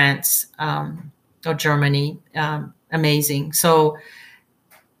or France or Germany. Amazing. So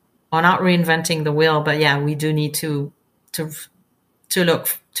we're not reinventing the wheel, but yeah, we do need to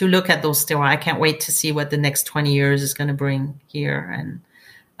look at those terroirs. I can't wait to see what the next 20 years is going to bring here, and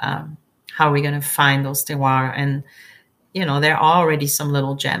how are we going to find those terroirs. And there are already some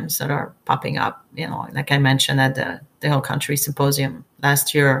little gems that are popping up, like I mentioned at the Hill Country Symposium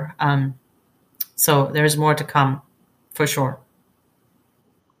last year. So there's more to come for sure.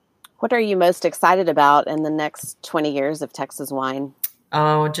 What are you most excited about in the next 20 years of Texas wine?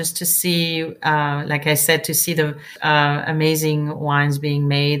 Oh, just to see, like I said, to see the amazing wines being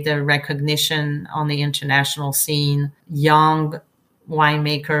made, the recognition on the international scene, young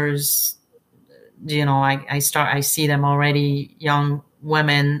winemakers. I see them already, young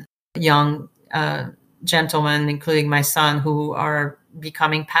women, young gentlemen, including my son, who are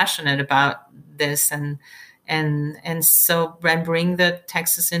becoming passionate about this, and bring the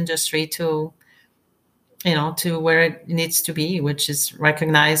Texas industry to where it needs to be, which is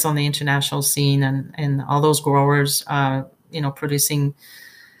recognized on the international scene, and all those growers, producing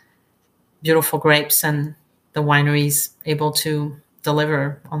beautiful grapes, and the wineries able to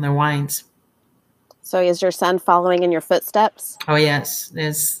deliver on their wines. So is your son following in your footsteps? Oh, yes.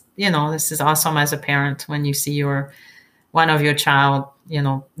 This is awesome as a parent when you see one of your child,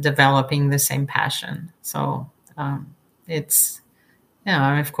 developing the same passion. So it's,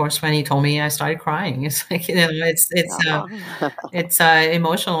 of course, when he told me, I started crying. It's like, it's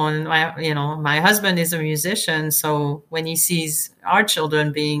emotional. And my husband is a musician. So when he sees our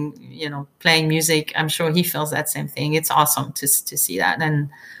children being, playing music, I'm sure he feels that same thing. It's awesome to see that. And,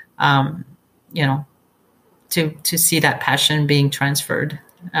 to see that passion being transferred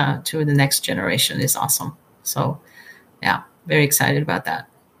to the next generation is awesome. So, yeah, very excited about that.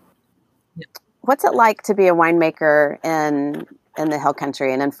 Yeah. What's it like to be a winemaker in the Hill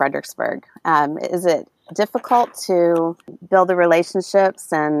Country and in Fredericksburg? Is it difficult to build the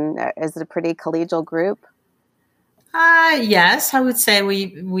relationships, and is it a pretty collegial group? Yes, I would say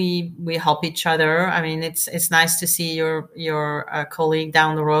we help each other. I mean, it's nice to see your colleague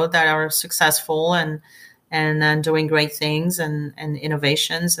down the road that are successful and doing great things and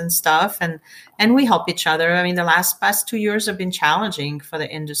innovations and stuff. And we help each other. I mean, the past 2 years have been challenging for the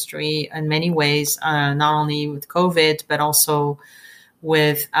industry in many ways, not only with COVID, but also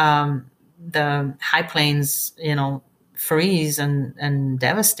with the High Plains, freeze and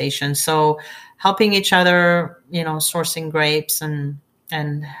devastation. So helping each other, sourcing grapes and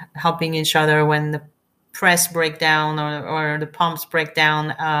helping each other when the press break down or the pumps break down,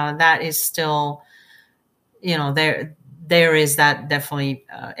 that is still, there is that definitely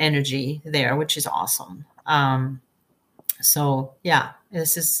energy there, which is awesome. So yeah,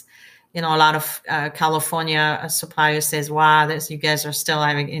 this is, a lot of California suppliers says, wow, you guys are still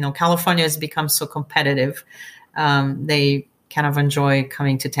having, California has become so competitive. They kind of enjoy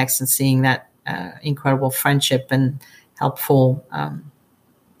coming to Texas and seeing that incredible friendship and helpful,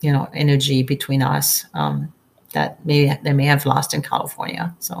 energy between us that they may have lost in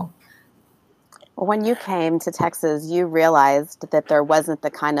California. So. When you came to Texas, you realized that there wasn't the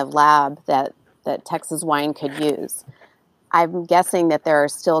kind of lab that Texas wine could use. I'm guessing that there are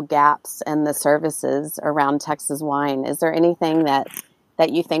still gaps in the services around Texas wine. Is there anything that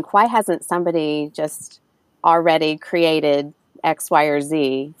you think, why hasn't somebody just already created X, Y, or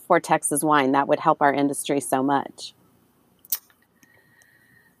Z for Texas wine that would help our industry so much?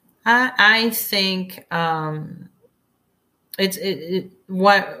 I think it's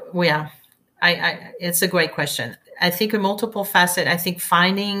a great question. I think a multiple facet. I think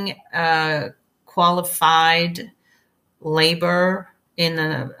finding qualified labor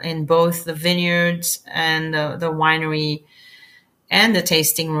in both the vineyards and the winery and the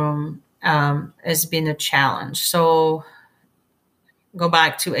tasting room has been a challenge. So go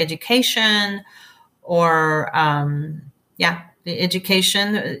back to education or the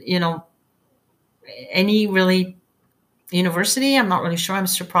education, any really university, I'm not really sure. I'm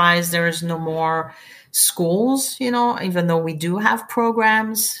surprised there is no more schools, even though we do have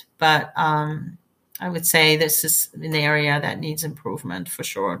programs, but I would say this is an area that needs improvement for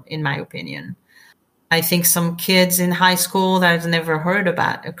sure, in my opinion. I think some kids in high school that have never heard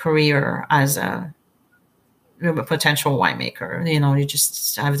about a career as a potential winemaker, you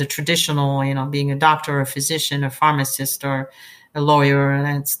just have the traditional, being a doctor, a physician, a pharmacist, or a lawyer,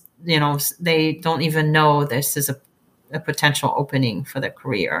 and it's, they don't even know this is a potential opening for their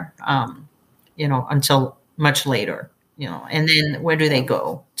career, until much later, and then where do they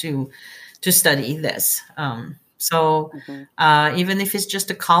go to study this? Even if it's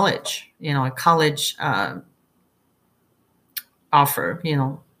just a college offer,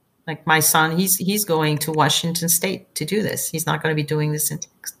 like my son, he's going to Washington State to do this. He's not going to be doing this in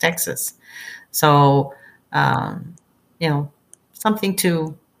Texas. So, something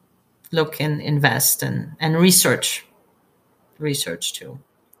to look and invest and research too.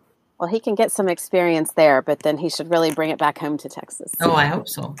 Well, he can get some experience there, but then he should really bring it back home to Texas. Oh, I hope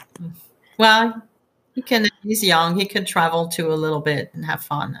so. Well, he's young. He can travel too a little bit and have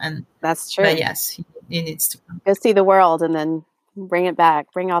fun. And that's true. But yes, he needs to go see the world and then bring it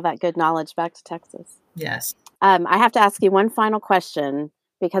back, bring all that good knowledge back to Texas. Yes. I have to ask you one final question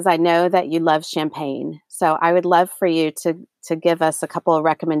because I know that you love champagne. So I would love for you to give us a couple of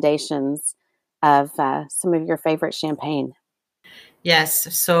recommendations of some of your favorite champagne.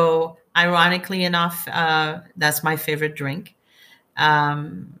 Yes. So ironically enough, that's my favorite drink.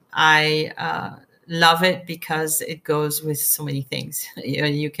 I love it because it goes with so many things.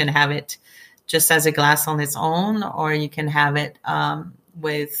 You can have it just as a glass on its own, or you can have it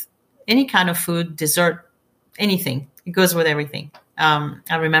with any kind of food, dessert, anything. It goes with everything.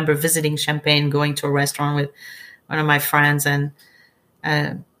 I remember visiting Champagne, going to a restaurant with one of my friends, and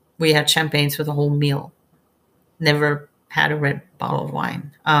we had champagnes for the whole meal. Never had a red bottle of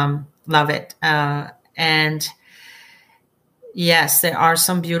wine. Love it. And yes, there are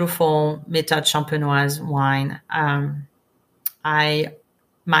some beautiful Méthode Champenoise wine.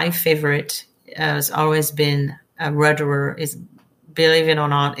 My favorite has always been Roederer. Believe it or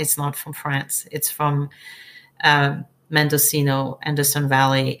not, it's not from France. It's from Mendocino, Anderson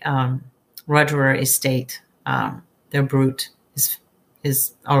Valley, Roederer Estate. Their Brut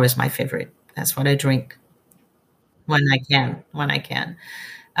is always my favorite. That's what I drink when I can.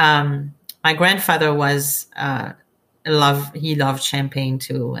 My grandfather was he loved champagne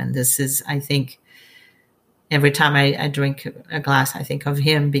too, and this is, I think, every time I drink a glass, I think of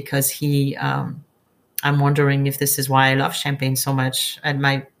him because he. I'm wondering if this is why I love champagne so much. At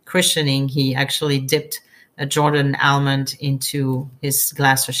my christening, he actually dipped a Jordan almond into his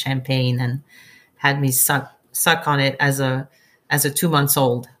glass of champagne and had me suck on it as a 2 months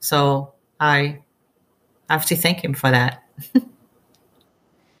old. So I have to thank him for that.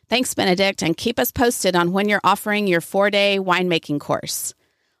 Thanks, Benedict, and keep us posted on when you're offering your 4-day winemaking course.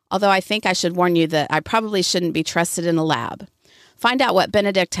 Although I think I should warn you that I probably shouldn't be trusted in a lab. Find out what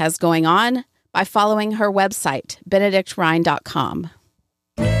Benedict has going on by following her website, benedictrein.com.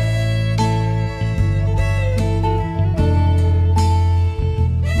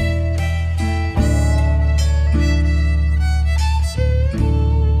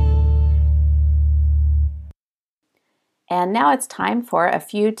 And now it's time for a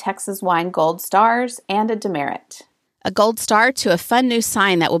few Texas Wine Gold Stars and a demerit. A gold star to a fun new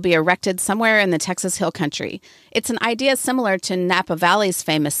sign that will be erected somewhere in the Texas Hill Country. It's an idea similar to Napa Valley's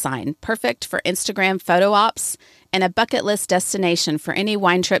famous sign, perfect for Instagram photo ops and a bucket list destination for any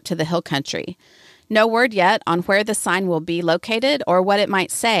wine trip to the Hill Country. No word yet on where the sign will be located or what it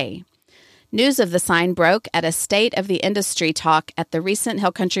might say. News of the sign broke at a State of the Industry talk at the recent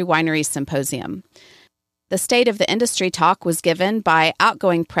Hill Country Winery Symposium. The State of the Industry talk was given by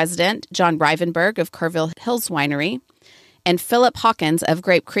outgoing President John Rivenberg of Kerrville Hills Winery and Philip Hawkins of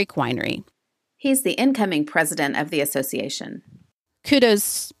Grape Creek Winery. He's the incoming president of the association.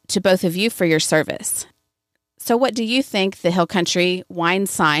 Kudos to both of you for your service. So what do you think the Hill Country wine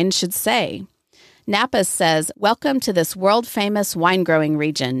sign should say? Napa says, "Welcome to this world-famous wine-growing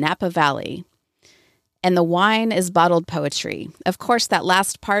region, Napa Valley." And the wine is bottled poetry. Of course, that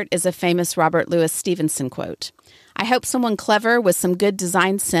last part is a famous Robert Louis Stevenson quote. I hope someone clever with some good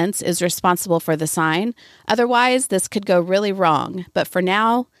design sense is responsible for the sign. Otherwise, this could go really wrong. But for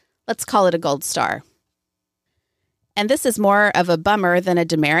now, let's call it a gold star. And this is more of a bummer than a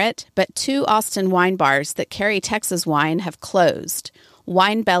demerit, but 2 Austin wine bars that carry Texas wine have closed.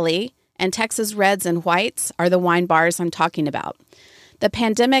 Wine Belly and Texas Reds and Whites are the wine bars I'm talking about. The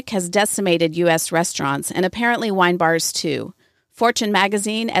pandemic has decimated U.S. restaurants and apparently wine bars too. Fortune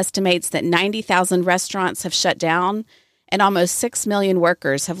magazine estimates that 90,000 restaurants have shut down and almost 6 million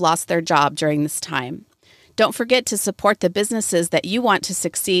workers have lost their job during this time. Don't forget to support the businesses that you want to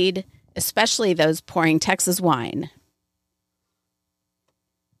succeed, especially those pouring Texas wine.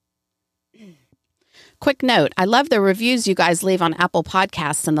 Quick note, I love the reviews you guys leave on Apple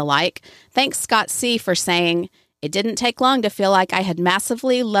Podcasts and the like. Thanks, Scott C., for saying, "It didn't take long to feel like I had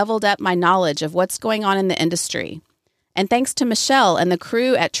massively leveled up my knowledge of what's going on in the industry." And thanks to Michelle and the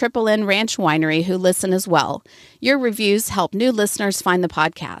crew at Triple N Ranch Winery who listen as well. Your reviews help new listeners find the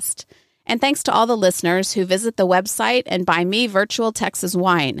podcast. And thanks to all the listeners who visit the website and buy me virtual Texas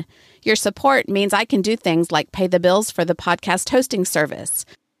wine. Your support means I can do things like pay the bills for the podcast hosting service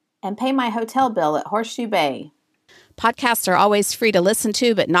and pay my hotel bill at Horseshoe Bay. Podcasts are always free to listen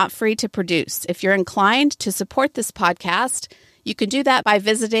to, but not free to produce. If you're inclined to support this podcast, you can do that by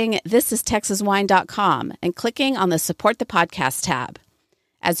visiting thisistexaswine.com and clicking on the Support the Podcast tab.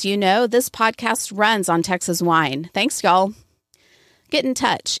 As you know, this podcast runs on Texas Wine. Thanks, y'all. Get in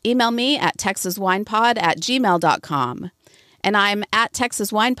touch. Email me at texaswinepod@gmail.com. And I'm at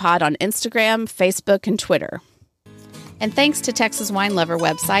Texas Wine Pod on Instagram, Facebook, and Twitter. And thanks to Texas Wine Lover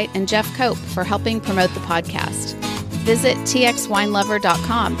website and Jeff Cope for helping promote the podcast. Visit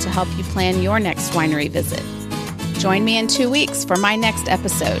txwinelover.com to help you plan your next winery visit. Join me in 2 weeks for my next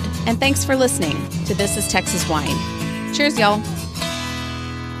episode. And thanks for listening to This is Texas Wine. Cheers, y'all.